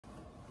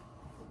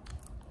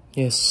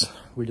Yes,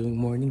 we're doing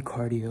morning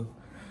cardio.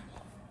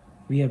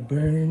 We at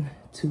burn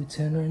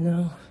 210 right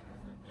now.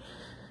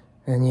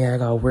 And yeah, I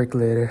got work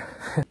later.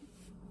 Hey,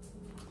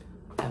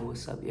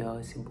 what's up, y'all?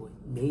 It's your boy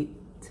Nate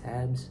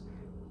Tabs.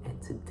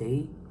 And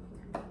today,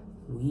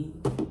 we...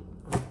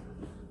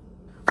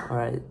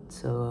 Alright,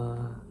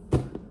 so,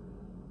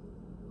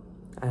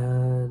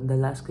 the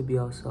last clip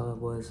y'all saw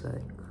was like...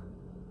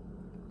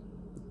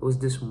 It was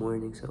this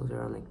morning, so it was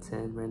around like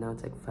 10. Right now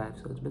it's like 5,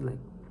 so it's been like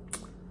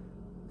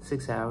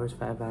 6 hours,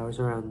 5 hours,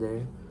 around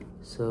there.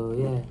 So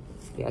yeah,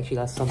 we actually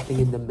got something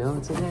in the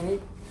mail today,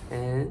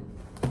 and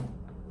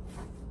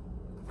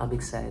I'm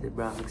excited,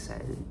 bro. I'm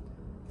excited.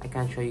 I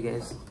can't show you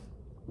guys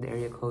the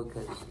area code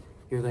because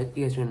you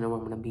guys don't know where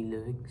I'm gonna be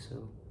living.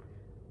 So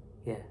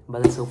yeah,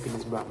 but let's open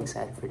this, bro. I'm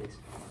excited for this.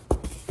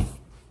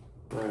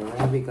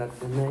 Alright, we got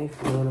the knife.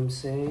 You know what I'm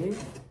saying?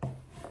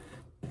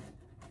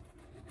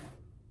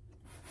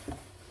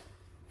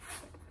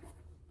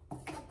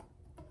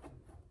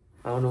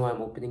 I don't know why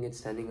I'm opening it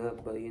standing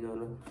up, but you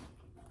know,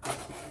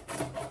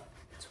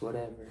 it's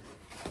whatever.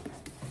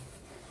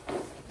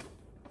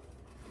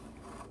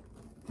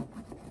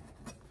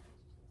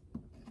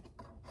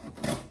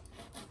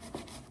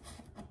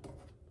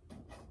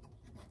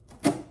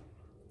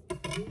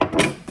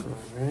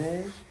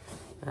 Alright.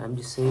 I'm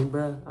just saying,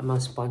 bro, I'm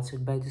not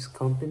sponsored by this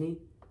company.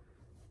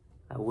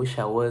 I wish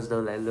I was,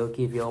 though. Like,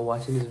 low-key, if y'all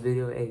watching this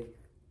video, hey,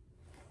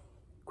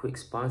 quick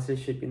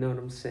sponsorship, you know what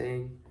I'm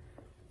saying?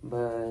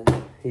 But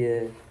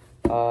yeah,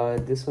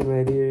 this one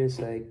right here is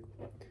like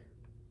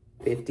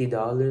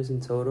 $50 in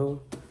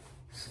total.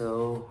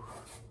 So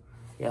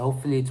yeah,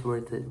 hopefully it's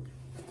worth it.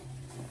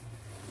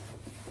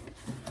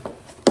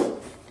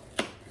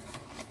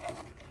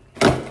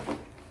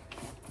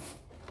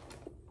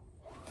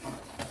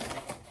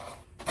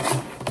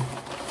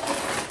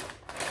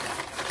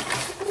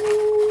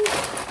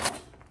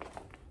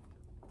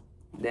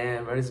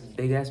 Damn, bro, this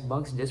big ass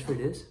box just for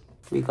this.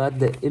 We got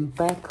the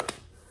Impact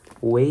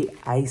Whey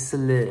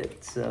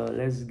Isolate. So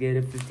let's get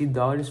it.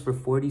 $50 for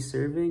 40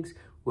 servings.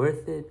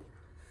 Worth it?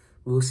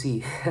 We'll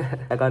see.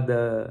 I got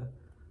the,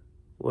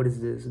 what is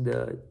this?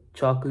 The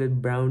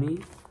chocolate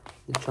brownie.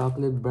 The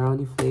chocolate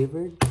brownie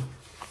flavored.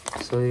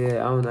 So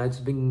yeah, I don't know. I've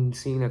just been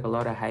seeing like a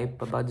lot of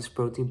hype about this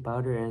protein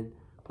powder, and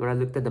when I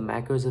looked at the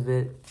macros of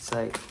it, it's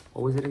like,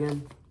 what was it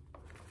again?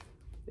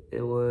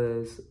 It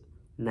was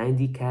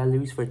 90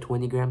 calories for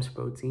 20 grams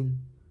protein.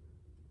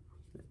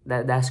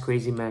 That's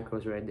crazy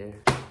macros right there.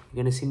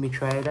 You're gonna see me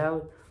try it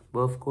out, but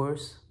of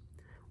course,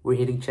 we're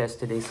hitting chest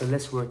today, so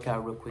let's work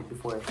out real quick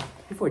before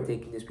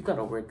taking this. We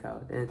gotta work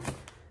out, and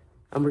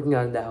I'm working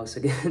out in the house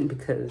again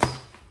because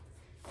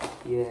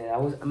yeah,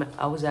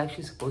 I was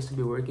actually supposed to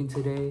be working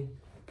today,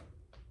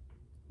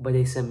 but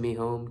they sent me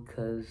home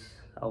because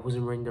I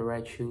wasn't wearing the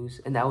right shoes,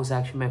 and that was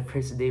actually my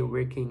first day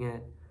working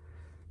at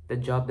the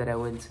job that I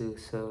went to.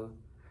 So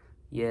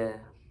yeah,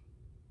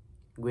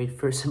 great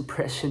first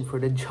impression for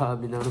the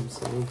job, you know what I'm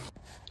saying?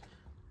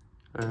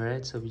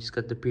 Alright, so we just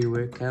got the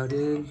pre-workout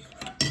in.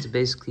 It's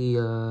basically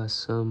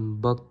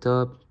some bucked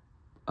up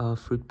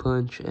fruit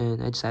punch,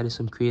 and I just added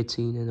some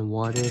creatine and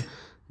water.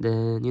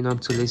 Then, you know, I'm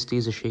too lazy to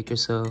use a shaker,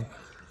 so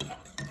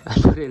I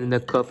put it in the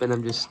cup and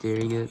I'm just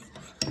stirring it.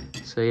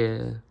 So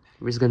yeah,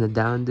 we're just gonna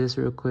down this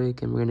real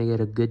quick, and we're gonna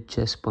get a good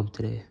chest pump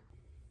today.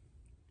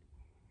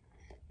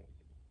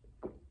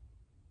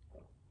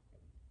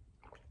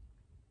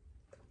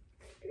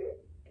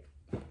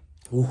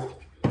 Ooh,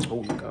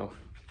 oh my god.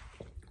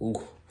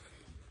 Ooh.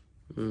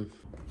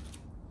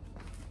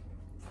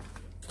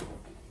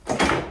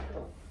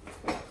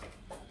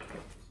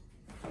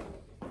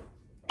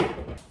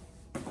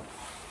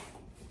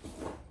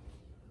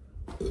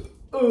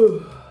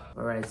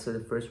 Alright, so the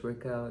first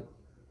workout,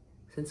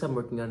 since I'm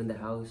working out in the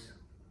house,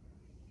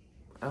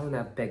 I don't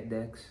have pec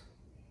decks,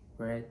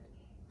 right?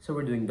 So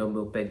we're doing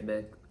dumbbell pec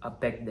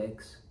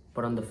decks,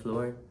 but on the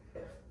floor,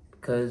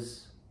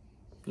 because,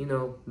 you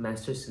know,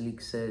 Master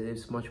Sleek said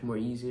it's much more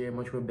easier,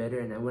 much more better,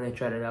 and when I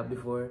tried it out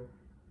before,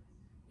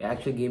 it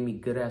actually gave me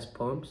good ass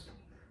pumps.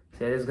 So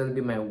that is gonna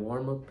be my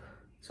warm up.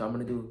 So I'm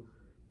gonna do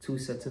 2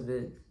 sets of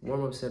it,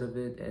 warm up set of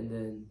it, and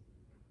then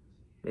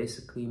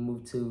basically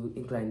move to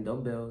incline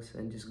dumbbells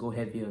and just go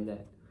heavy on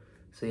that.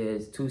 So yeah,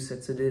 it's 2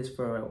 sets of this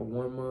for a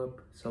warm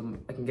up, so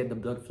I can get the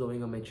blood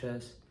flowing on my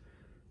chest.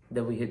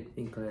 Then we hit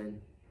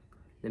incline.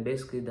 Then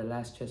basically the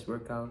last chest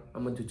workout,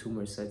 I'm gonna do 2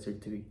 more sets or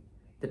 3,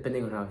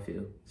 depending on how I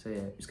feel. So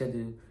yeah, just gonna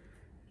do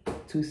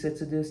 2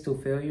 sets of this till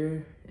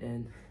failure,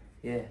 and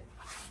yeah.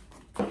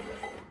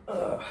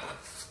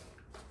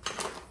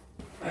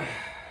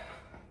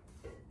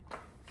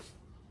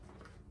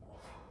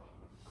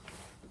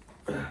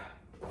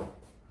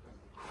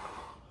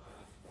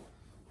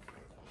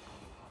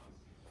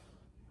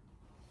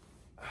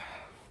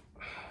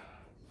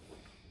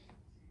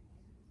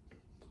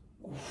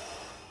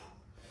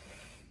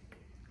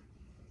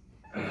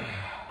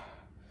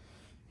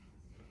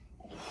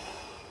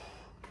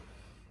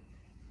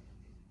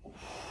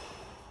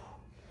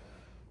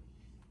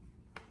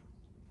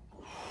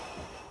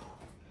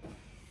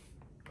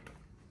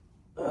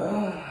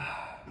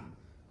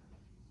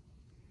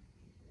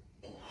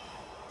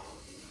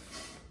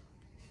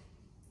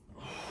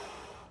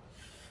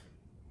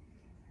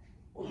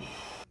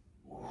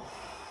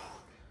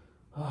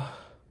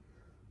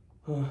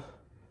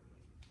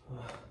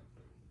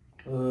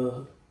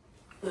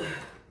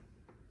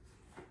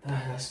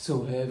 That's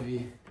so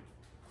heavy.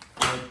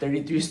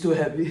 33 is too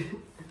heavy.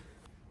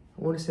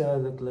 I want to see how I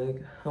look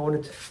like.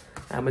 I'm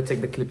gonna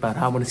take the clip out.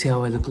 I want to see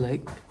how I look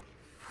like.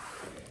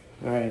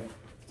 Alright,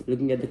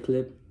 looking at the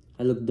clip,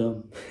 I look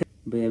dumb.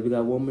 But yeah, we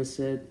got one more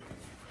set.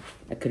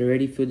 I could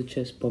already feel the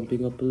chest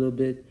pumping up a little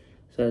bit,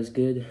 so that's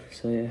good.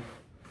 So yeah,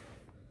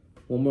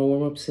 one more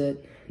warm-up set,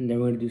 and then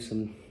we're gonna do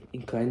some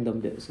incline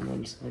dumbbells, you know what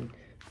I'm saying?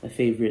 My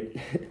favorite.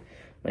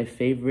 My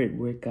favorite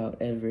workout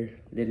ever,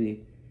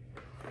 literally.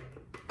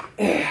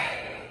 I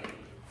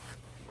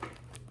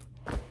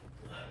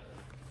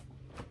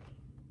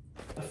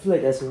feel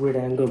like that's a weird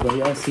angle, but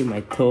y'all see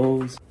my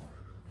toes.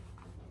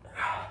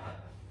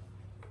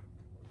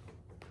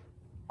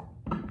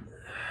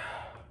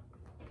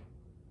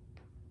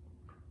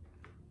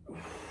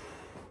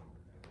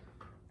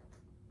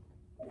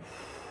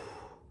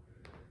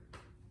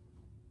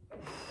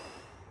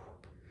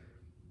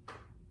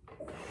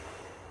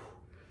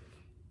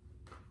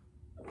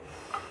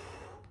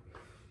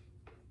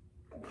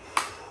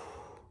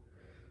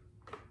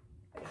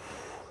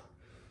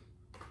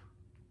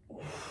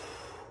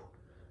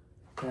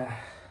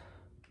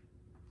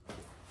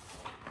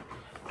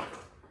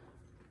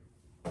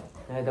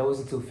 That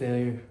wasn't too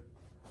failure.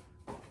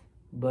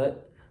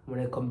 But when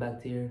I come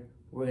back to here,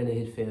 we're gonna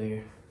hit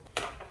failure.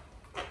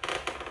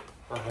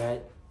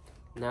 Alright,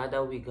 now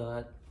that we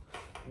got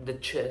the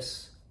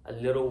chest a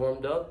little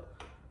warmed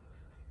up,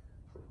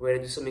 we're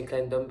gonna do some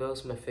incline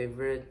dumbbells, my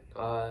favorite.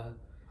 A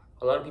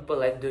lot of people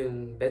like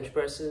doing bench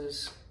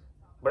presses,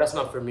 but that's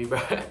not for me,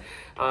 bro.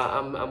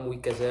 I'm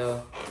weak as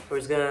hell. We're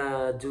just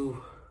gonna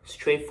do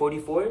straight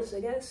 44s, I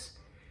guess.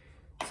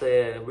 So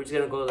yeah, we're just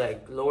gonna go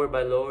like lower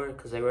by lower,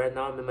 because like right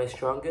now I'm in my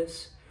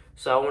strongest.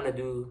 So I want to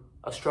do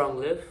a strong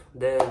lift.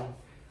 Then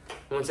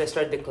once I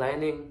start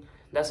declining,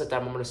 that's the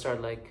time I'm gonna start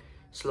like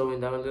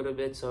slowing down a little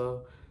bit.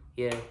 So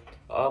yeah,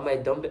 all my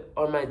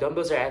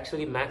dumbbells are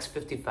actually max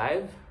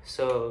 55.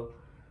 So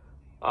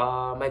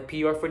my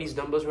PR for these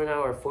dumbbells right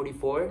now are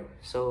 44.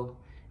 So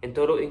in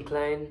total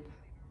incline,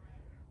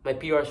 my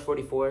PR is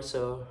 44.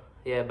 So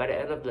yeah, by the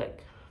end of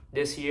like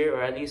this year,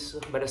 or at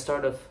least by the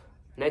start of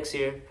next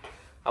year,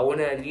 I want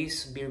to at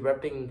least be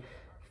repping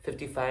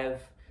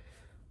 55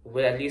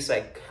 with at least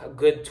like a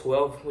good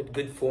 12 with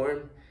good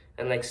form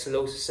and like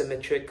slow,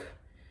 symmetric.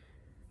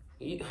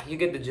 You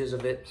get the gist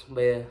of it.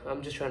 But yeah,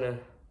 I'm just trying to,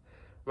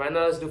 right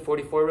now let's do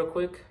 44 real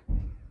quick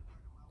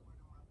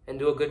and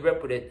do a good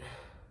rep with it.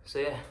 So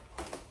yeah.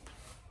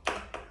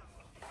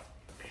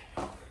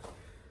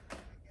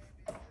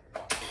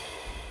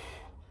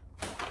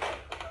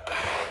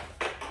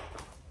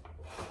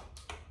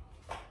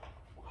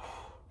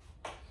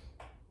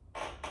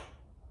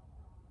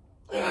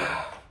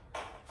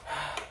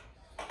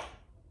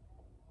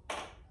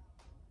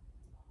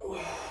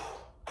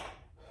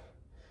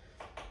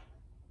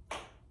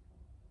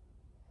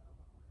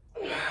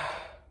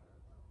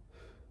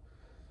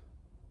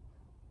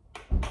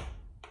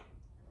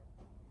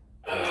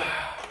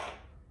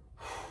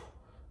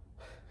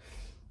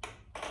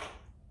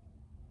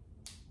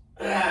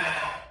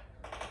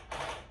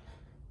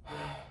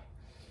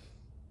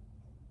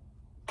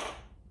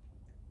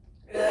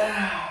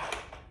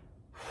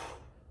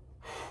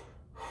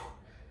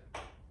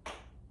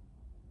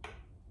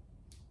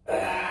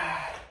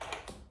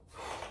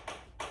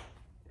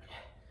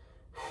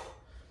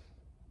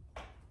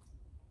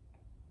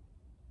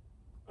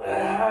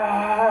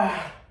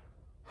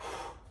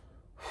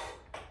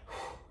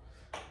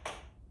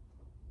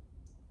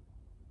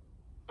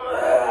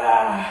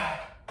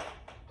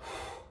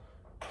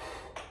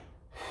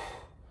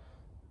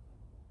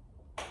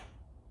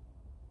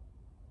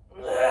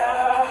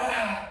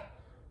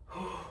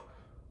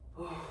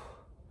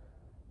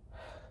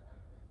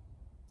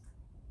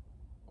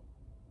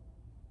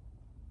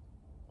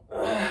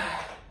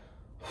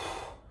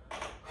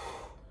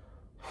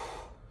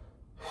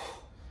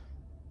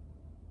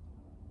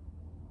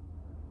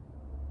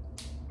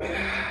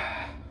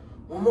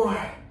 One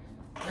more.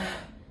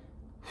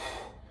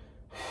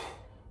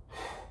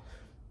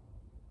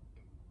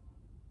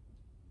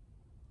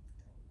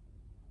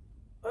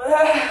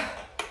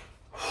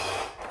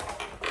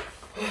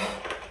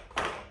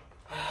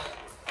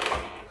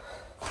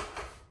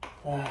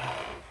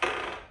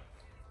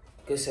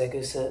 Good set,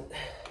 good set.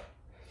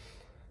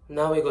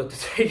 Now we go to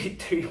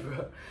 33,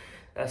 bro.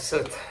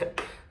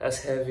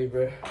 That's heavy,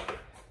 bro.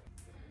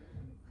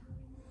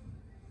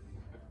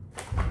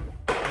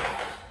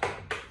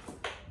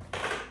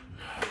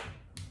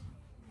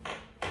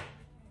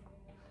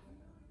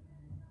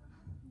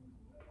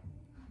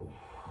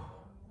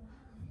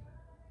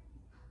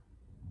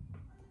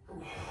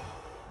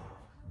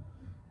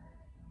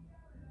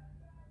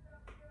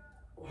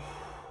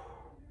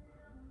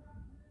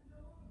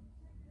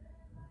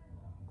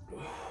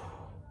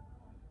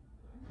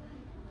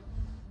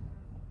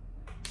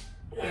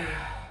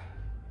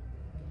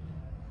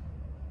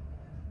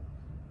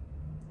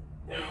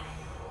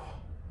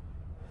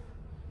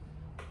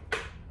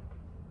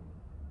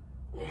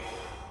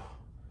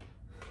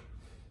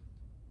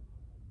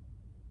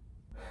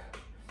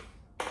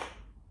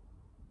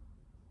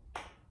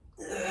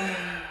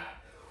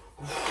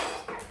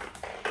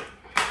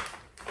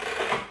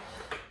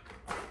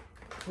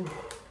 And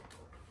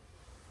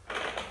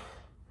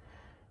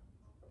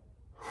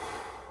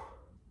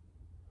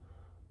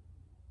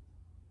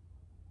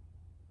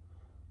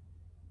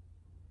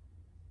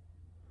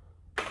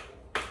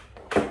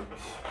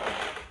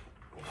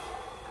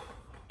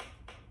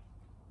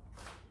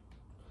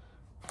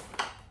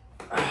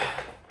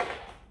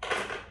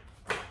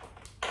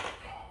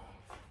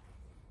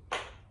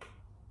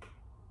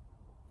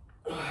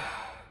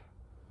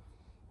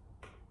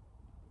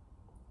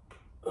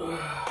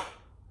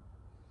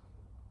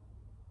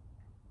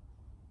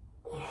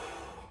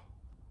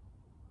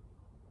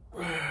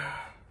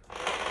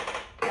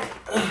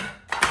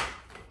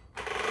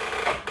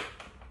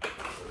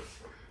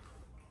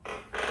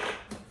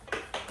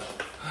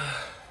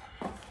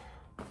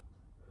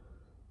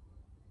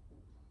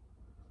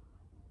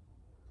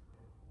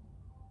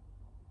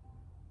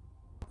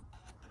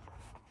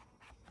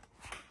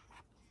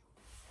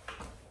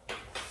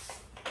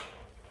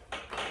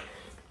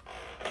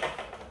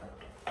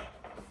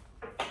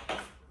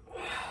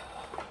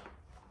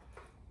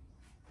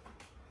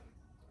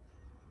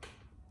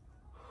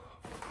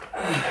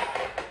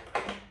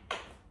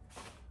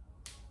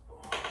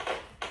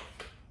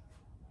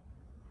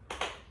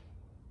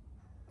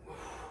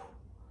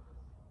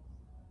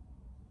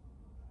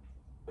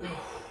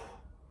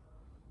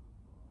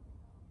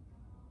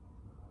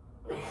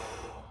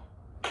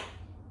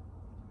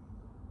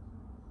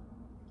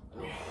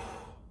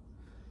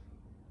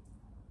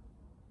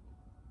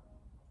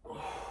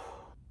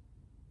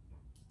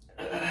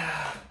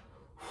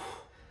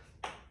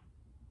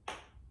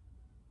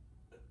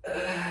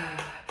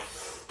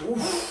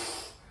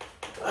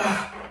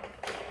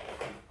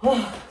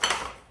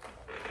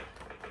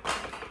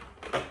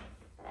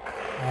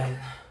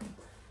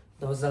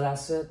that was the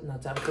last set. Now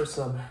time for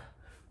some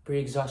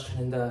pre-exhaustion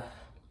in the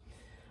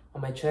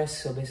on my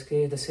chest. So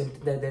basically the same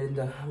thing that I did in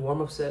the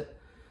warm-up set,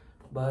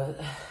 but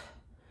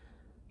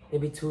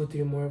maybe 2 or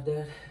 3 more of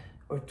that,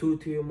 or 2 or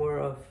 3 more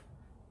of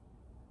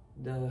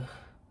the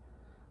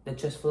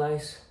chest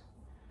flies.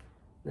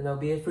 Then that'll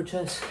be it for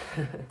chest.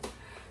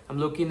 I'm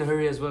low-key in a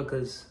hurry as well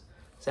because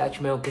it's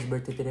actually my uncle's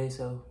birthday today,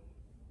 so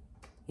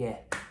yeah.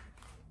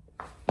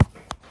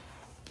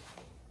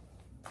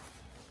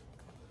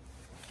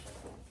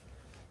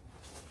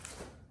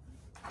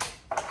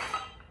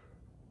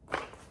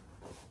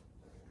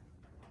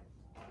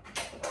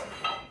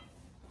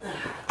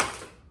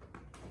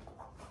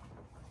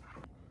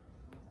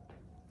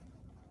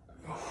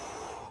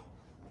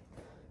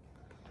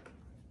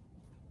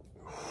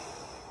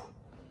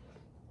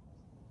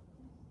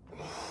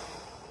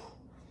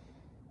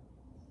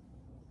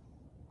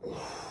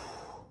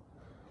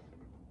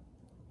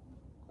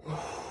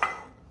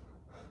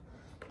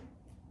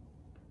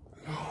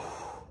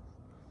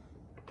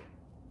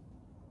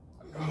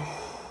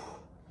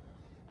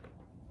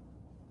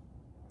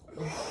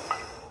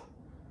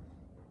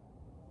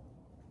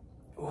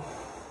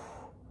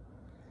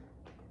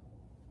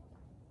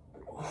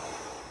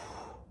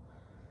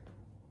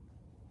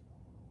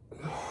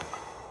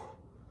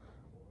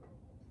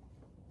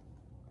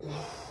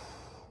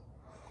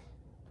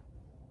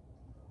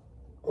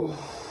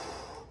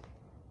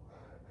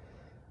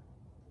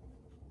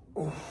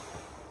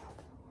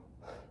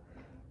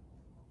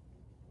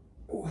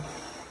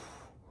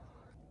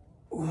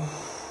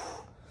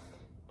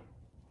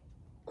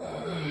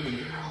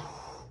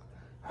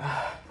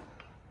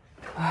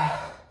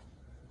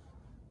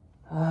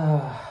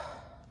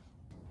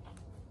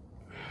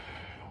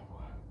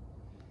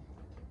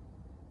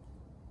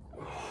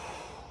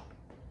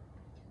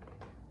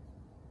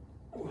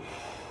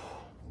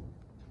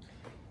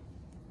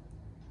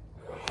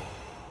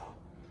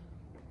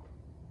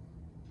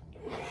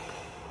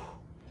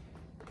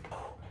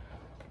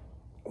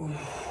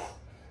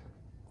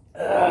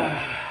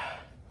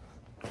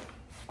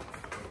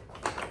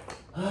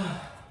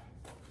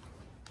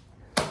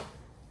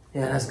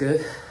 Yeah, that's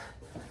good.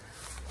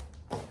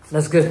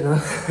 That's good, huh?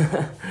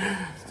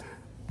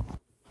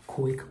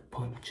 Quick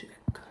pump check.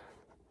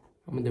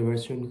 I'm in the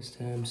restroom this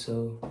time,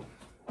 so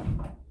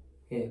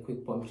yeah,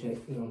 quick pump check,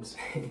 you know what I'm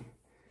saying?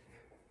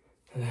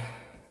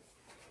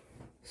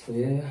 So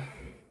yeah,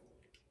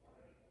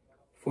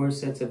 4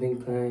 sets of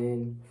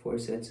incline, 4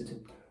 sets of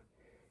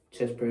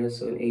chest press,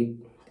 so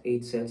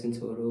eight sets in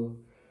total.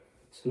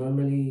 So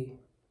normally,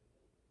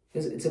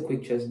 it's a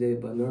quick chest day,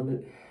 but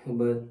I'm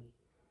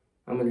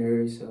in a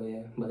hurry, so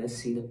yeah. But let's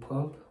see the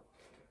pump.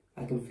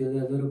 I can feel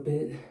it a little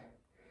bit.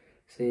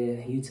 So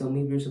yeah, you tell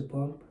me if there's a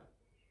pump,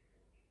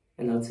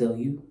 and I'll tell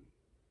you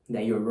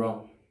that you're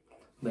wrong.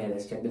 But yeah,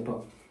 let's check the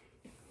pump.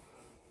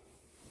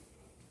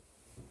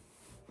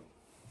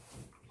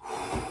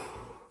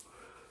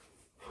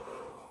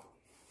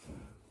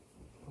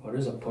 Oh,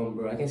 there's a pump,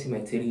 bro. I can see my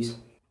titties.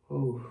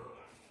 Oh,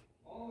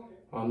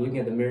 I'm looking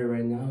at the mirror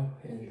right now,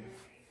 and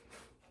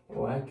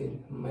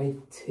my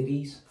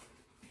titties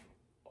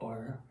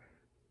are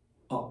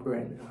up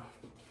right now.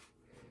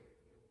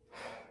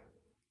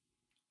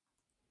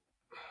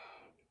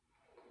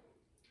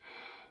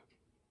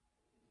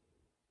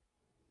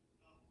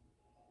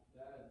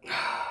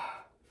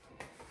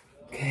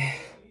 Okay,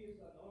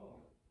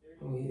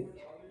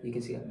 You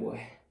can see that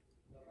boy.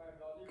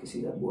 You can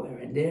see that boy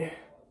right there.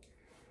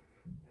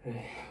 All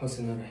right, what's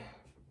another?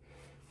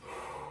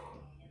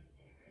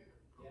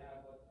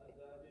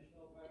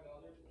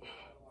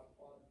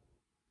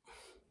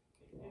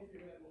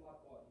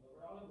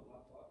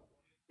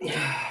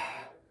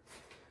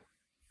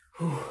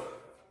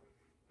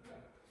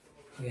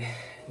 Okay,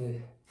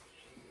 good.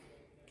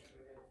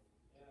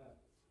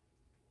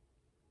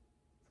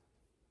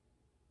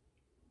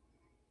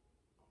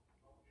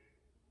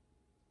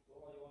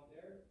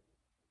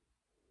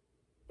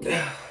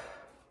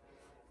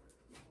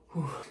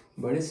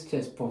 Bro, this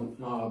chest pump.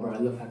 Oh, bro, I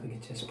love having a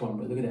chest pump,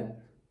 bro. Look at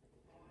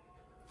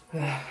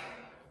that.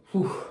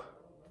 Whew.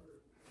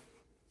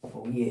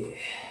 Oh, yeah.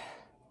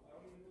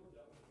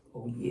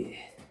 Oh, yeah.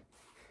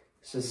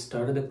 It's the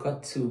start of the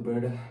cut, too,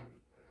 brother.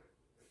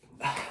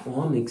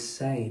 Oh, I'm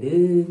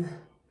excited.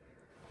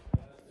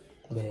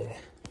 Man.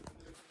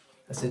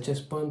 That's the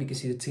chest pump. You can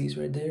see the T's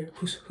right there.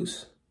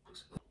 Who's.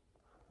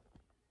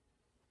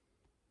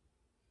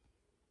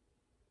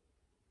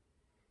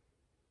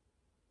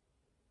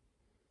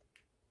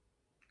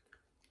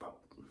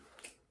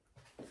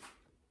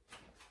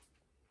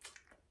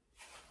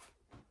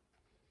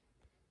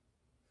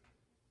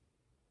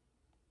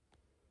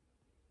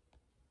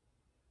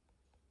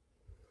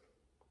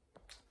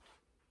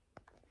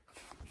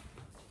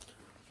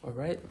 All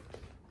right.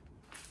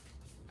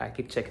 I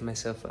keep checking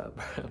myself out,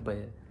 but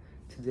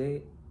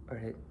today, all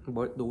right,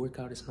 the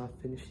workout is not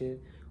finished yet.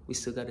 We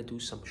still got to do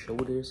some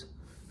shoulders.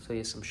 So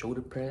yeah, some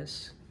shoulder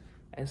press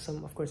and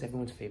some, of course,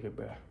 everyone's favorite,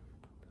 bro,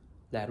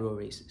 lateral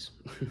raises.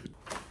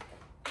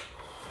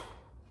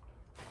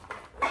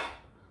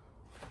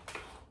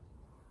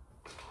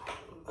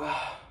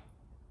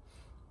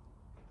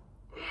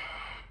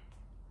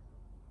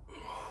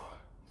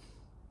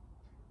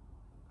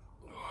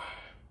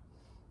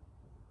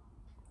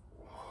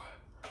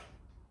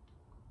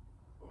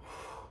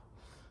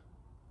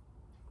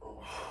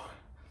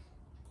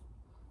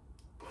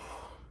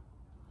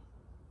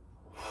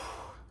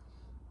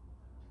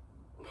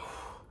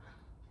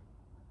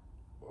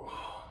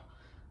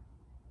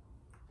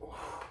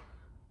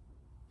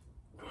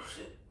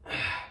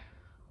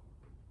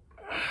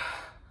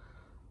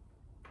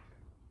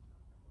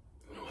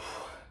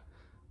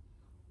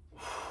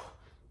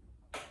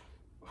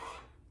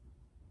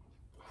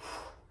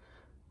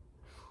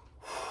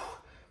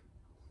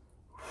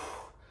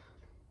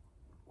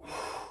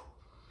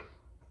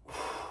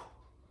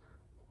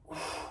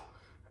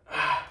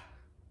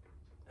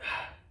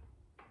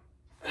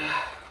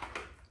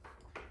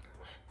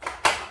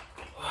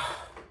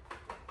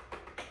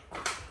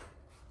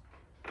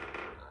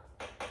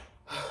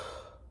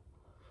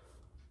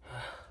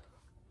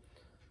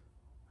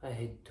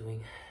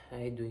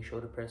 I hate doing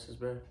shoulder presses,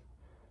 bro.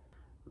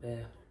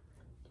 But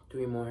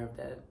 3 more of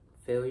that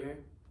failure,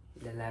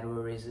 then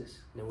lateral raises,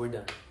 then we're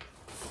done.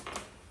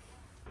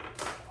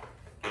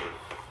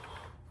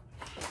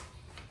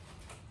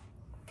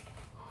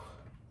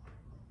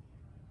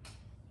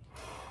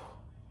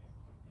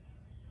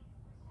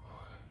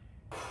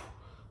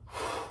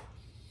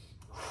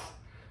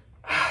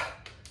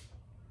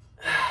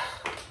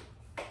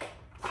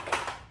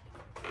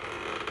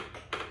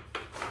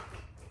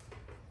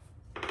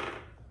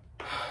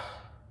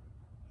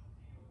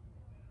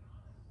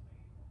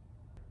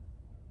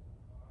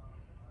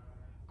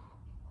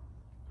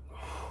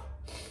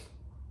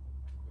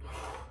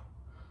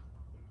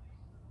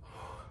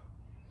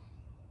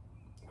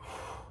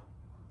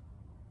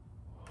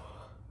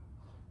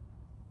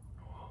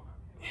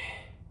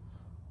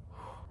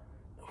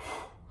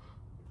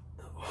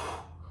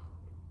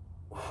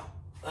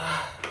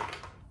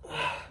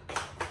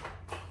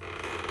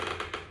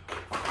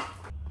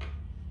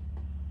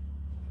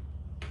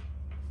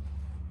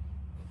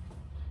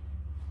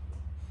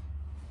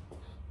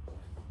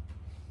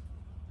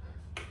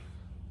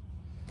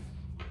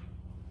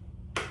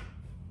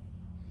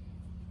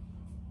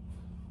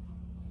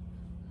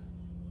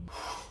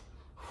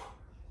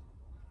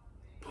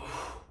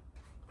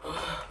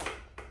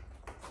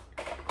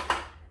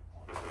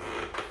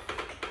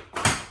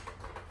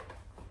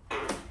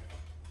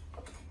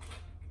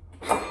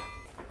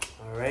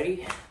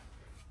 Alrighty,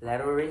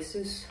 lateral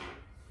raises,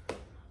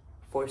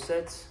 4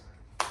 sets,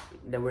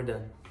 then we're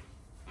done.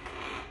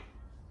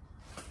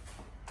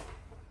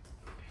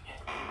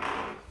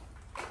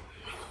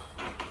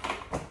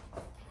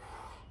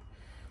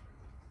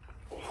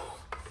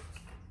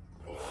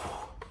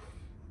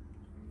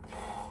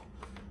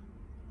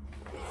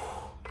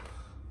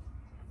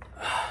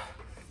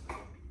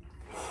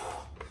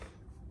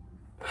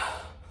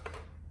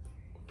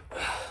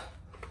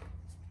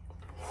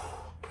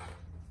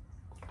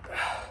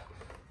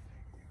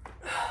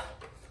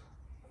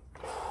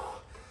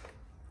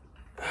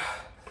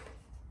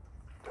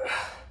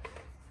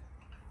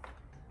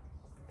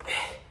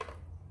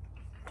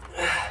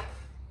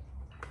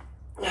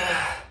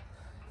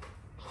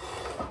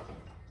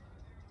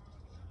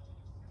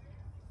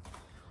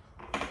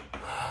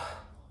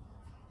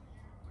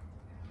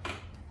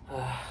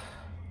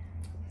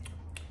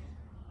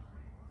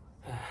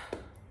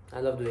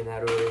 love doing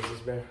lateral raises,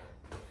 bro.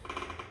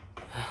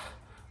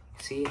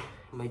 See,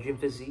 my dream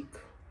physique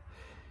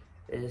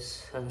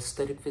is an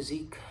aesthetic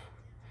physique.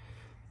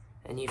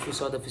 And if you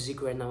saw the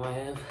physique right now I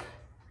have,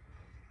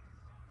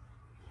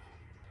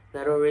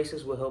 lateral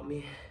raises will help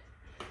me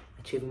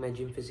achieving my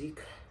dream physique.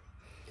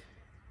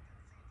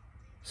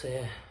 So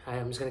yeah,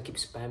 I'm just gonna keep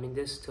spamming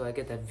this till I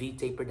get that V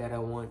taper that I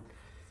want.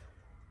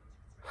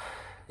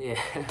 Yeah.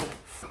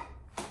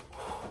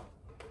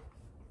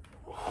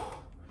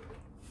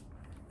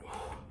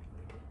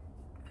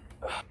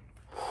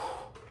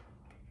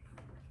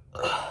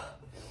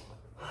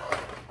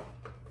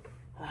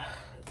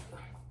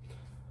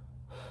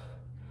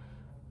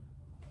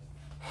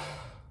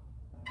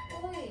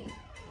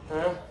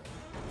 Huh?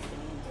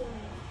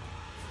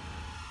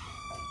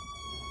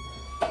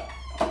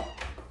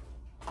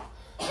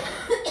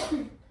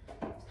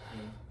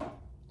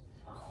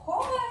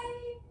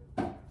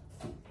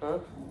 Huh?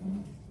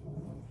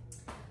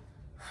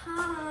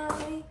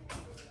 Hi.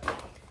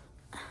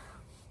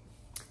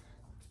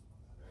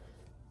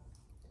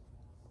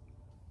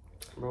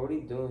 Bro, what are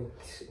you doing?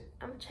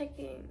 I'm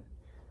checking,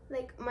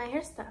 like, my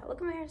hairstyle.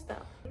 Look at my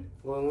hairstyle.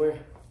 Going where?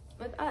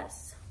 With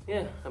us.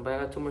 Yeah, but I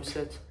got 2 more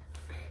sets.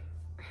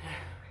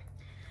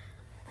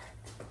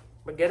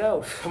 But get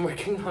out. I'm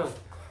working out.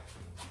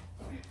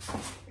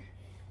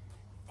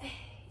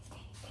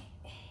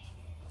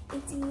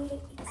 Easy.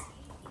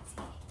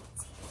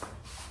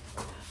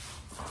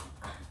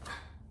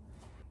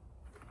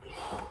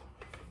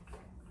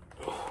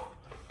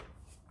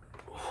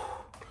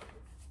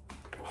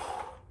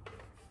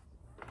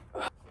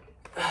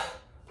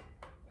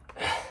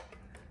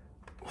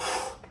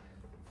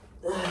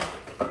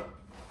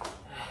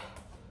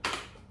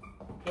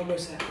 One more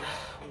set.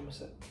 One more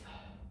set.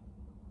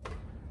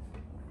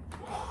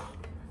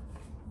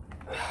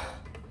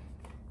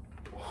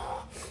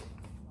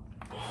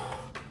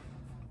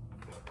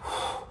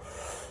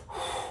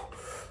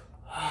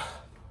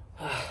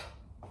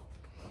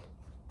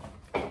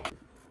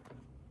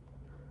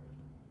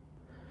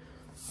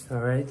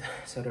 Alright,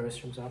 so the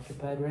restroom's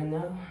occupied right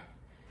now.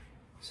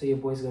 So your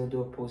boy's gonna do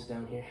a pose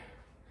down here.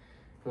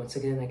 Once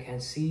again, I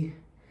can't see,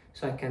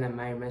 so I can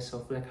admire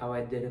myself like how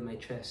I did in my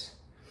chest.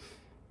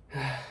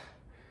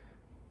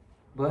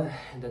 But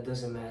that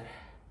doesn't matter.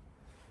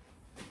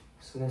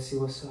 So let's see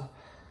what's up.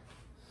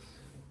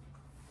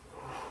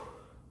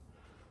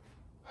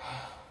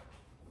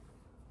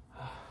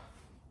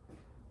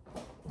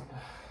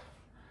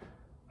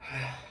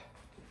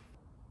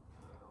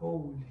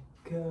 Holy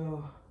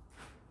cow.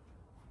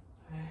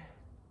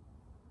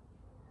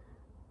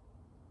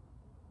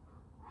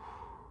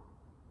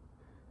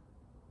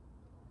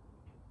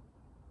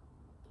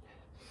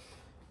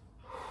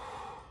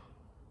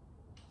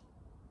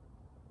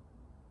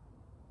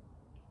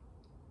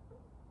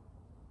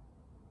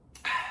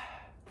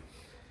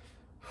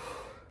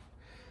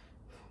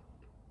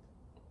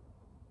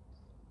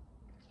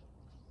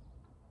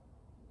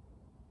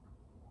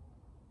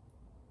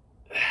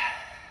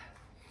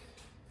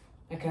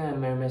 I can't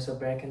admire myself,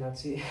 but I cannot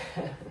see.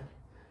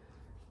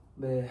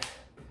 But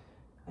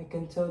I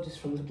can tell just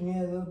from looking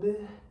at it a little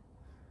bit,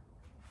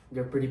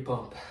 they're pretty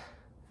pumped.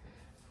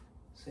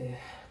 So yeah,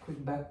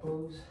 quick back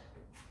pose.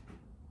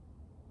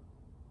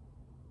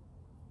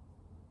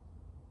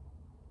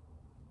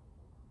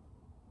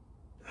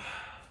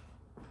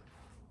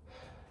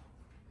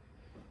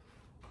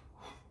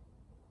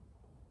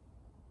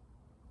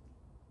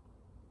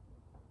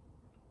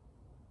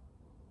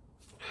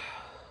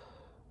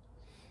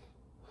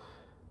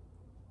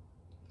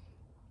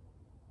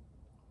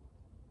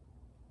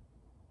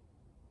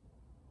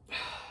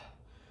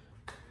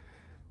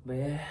 But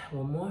yeah,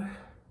 one more.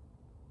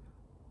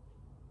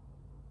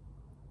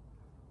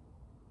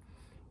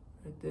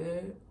 Right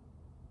there.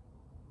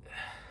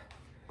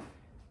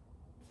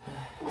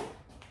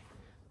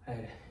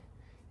 Alright,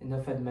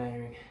 enough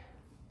admiring.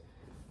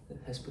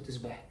 Let's put this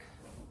back.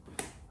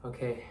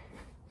 Okay,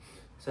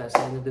 so that's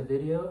the end of the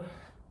video.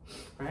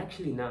 Or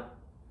actually not.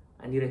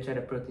 I need to try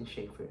the protein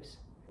shake first.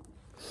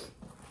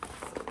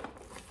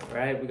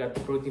 Alright, we got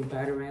the protein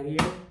powder right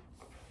here.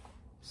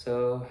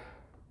 So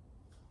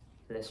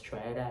let's try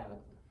it out.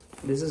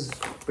 This is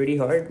pretty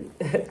hard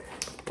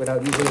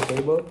without using a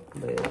table,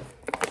 but yeah.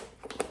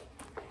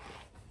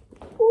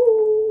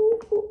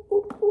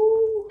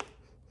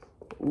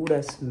 Ooh,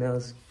 that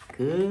smells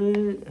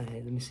good.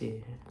 Alright, let me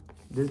see.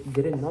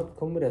 Did it not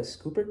come with a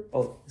scooper?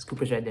 Oh, the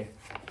scooper's right there.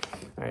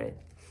 Alright.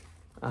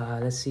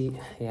 Let's see.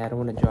 Yeah, I don't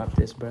want to drop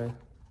this, bro.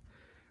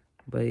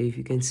 But if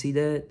you can see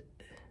that.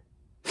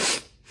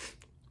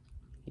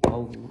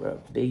 Yo,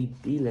 bro,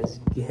 baby, let's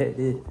get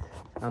it.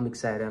 I'm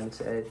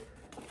excited.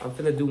 I'm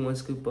finna do 1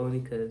 scoop only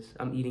because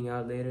I'm eating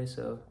out later,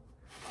 so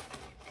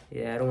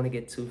yeah, I don't want to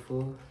get too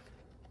full.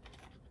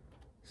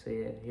 So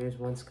yeah, here's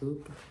 1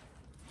 scoop.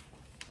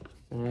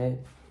 Alright,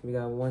 we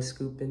got 1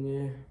 scoop in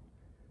there.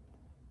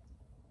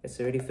 It's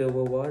already filled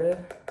with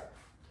water.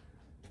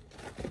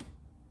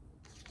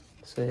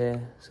 So yeah,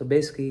 so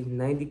basically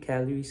 90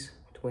 calories,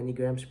 20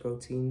 grams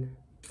protein.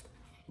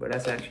 But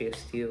that's actually a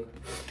steal.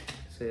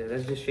 So yeah,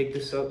 let's just shake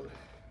this up.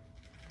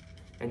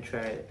 and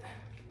try it.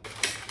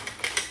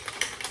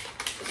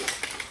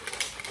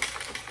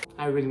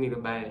 I really need to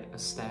buy a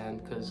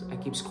stand because I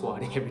keep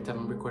squatting every time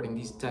I'm recording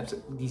these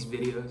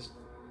videos.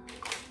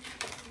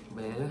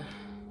 But yeah,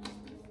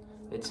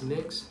 it's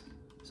mixed.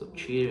 So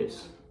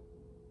cheers.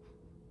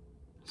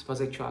 It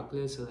smells like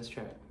chocolate, so let's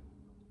try it.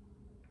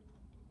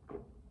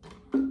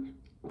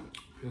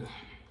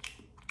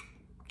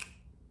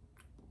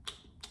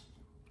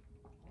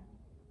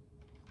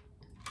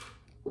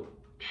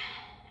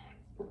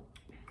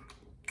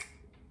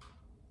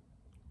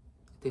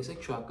 Tastes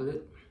like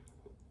chocolate.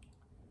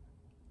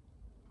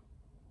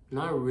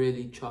 Not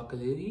really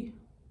chocolatey,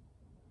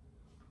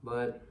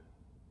 but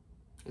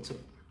it's a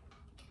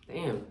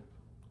damn.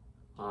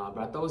 But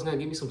I thought it was gonna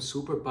give me some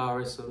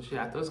superpowers, so shit.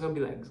 I thought it was gonna be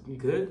like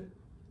good.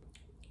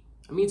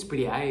 I mean, it's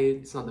pretty high.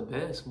 It's not the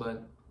best,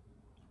 but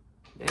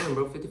damn,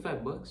 bro,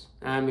 55 bucks.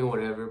 I mean,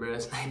 whatever, bro.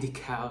 That's 90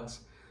 cows.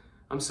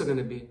 I'm still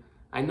gonna be.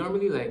 I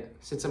normally like,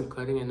 since I'm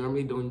cutting, I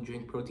normally don't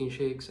drink protein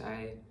shakes.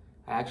 I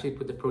actually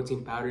put the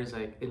protein powders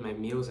like in my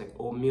meals, like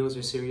oatmeals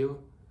or cereal.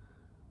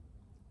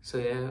 So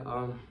yeah,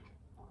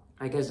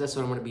 I guess that's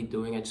what I'm gonna be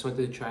doing. I just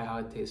wanted to try how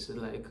it tasted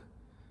like.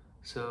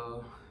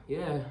 So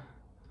yeah,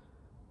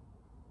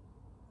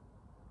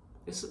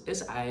 it's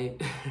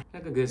like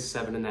a good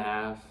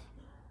 7.5.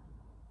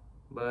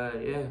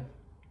 But yeah,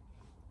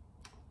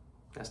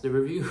 that's the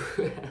review.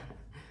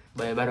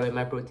 But by the way,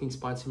 MyProtien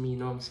sponsored me, you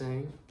know what I'm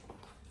saying?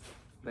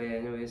 But yeah,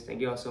 anyways,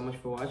 thank you all so much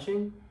for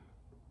watching.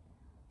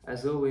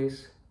 As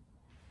always,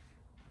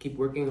 keep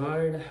working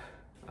hard.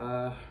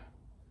 I'll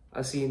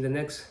see you in the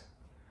next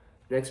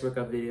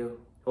workout video.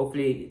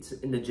 Hopefully it's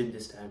in the gym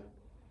this time.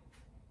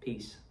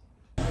 Peace.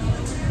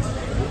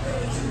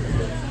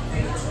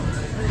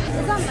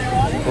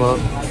 Well,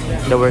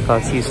 the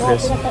workout's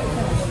useless.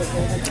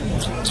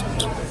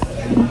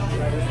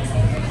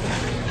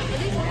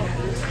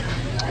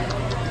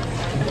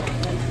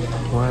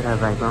 What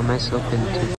have I got myself into?